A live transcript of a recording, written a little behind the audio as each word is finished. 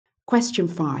Question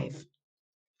 5.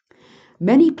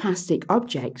 Many plastic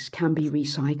objects can be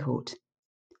recycled.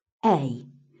 A.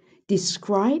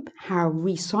 Describe how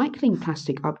recycling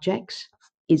plastic objects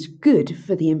is good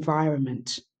for the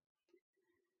environment.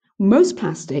 Most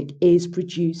plastic is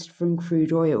produced from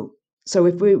crude oil. So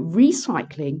if we're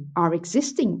recycling our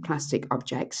existing plastic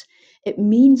objects, it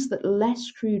means that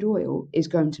less crude oil is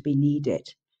going to be needed.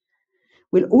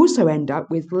 We'll also end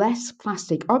up with less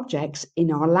plastic objects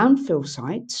in our landfill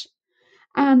sites,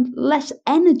 and less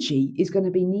energy is going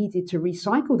to be needed to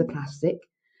recycle the plastic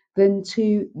than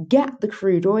to get the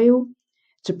crude oil,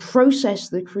 to process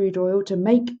the crude oil, to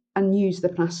make and use the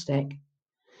plastic.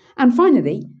 And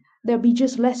finally, there'll be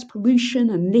just less pollution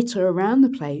and litter around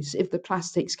the place if the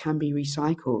plastics can be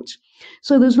recycled.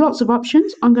 So there's lots of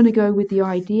options. I'm going to go with the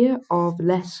idea of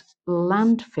less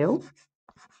landfill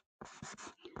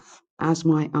as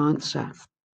my answer.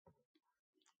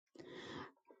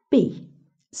 B.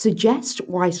 Suggest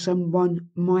why someone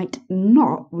might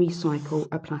not recycle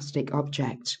a plastic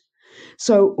object.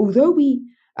 So although we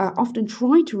often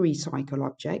try to recycle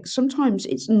objects, sometimes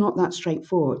it's not that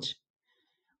straightforward.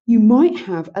 You might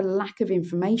have a lack of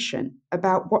information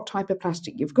about what type of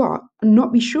plastic you've got and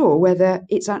not be sure whether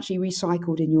it's actually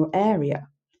recycled in your area.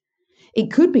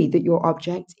 It could be that your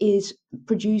object is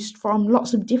produced from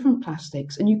lots of different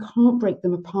plastics and you can't break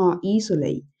them apart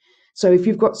easily. So if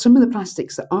you've got some of the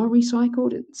plastics that are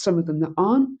recycled and some of them that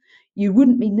aren't, you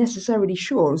wouldn't be necessarily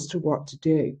sure as to what to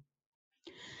do.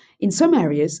 In some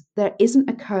areas, there isn't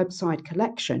a curbside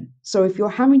collection. So if you're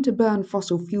having to burn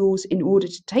fossil fuels in order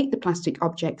to take the plastic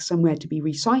objects somewhere to be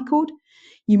recycled,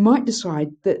 you might decide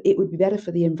that it would be better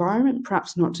for the environment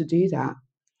perhaps not to do that.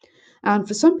 And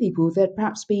for some people, there'd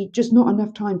perhaps be just not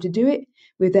enough time to do it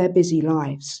with their busy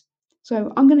lives.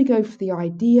 So I'm going to go for the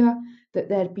idea that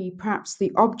there'd be perhaps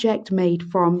the object made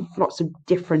from lots of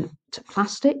different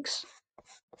plastics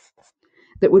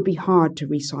that would be hard to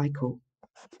recycle.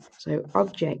 So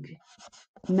object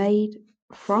made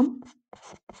from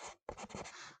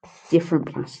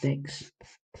different plastics.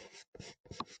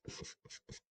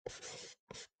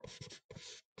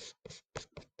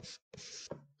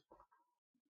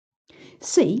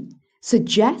 C.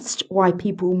 Suggest why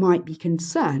people might be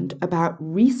concerned about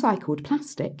recycled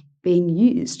plastic being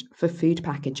used for food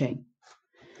packaging.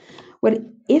 Well,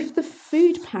 if the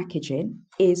food packaging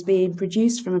is being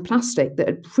produced from a plastic that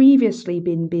had previously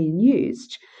been being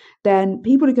used, then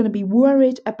people are going to be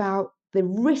worried about the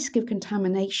risk of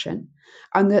contamination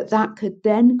and that could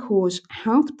then cause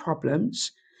health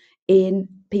problems in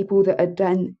people that are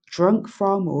then drunk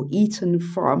from or eaten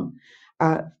from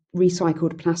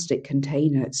recycled plastic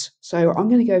containers. So I'm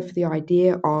going to go for the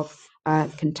idea of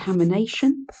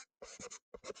contamination.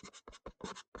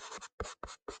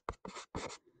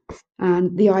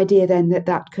 And the idea then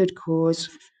that could cause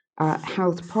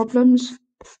health problems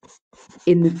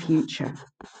in the future.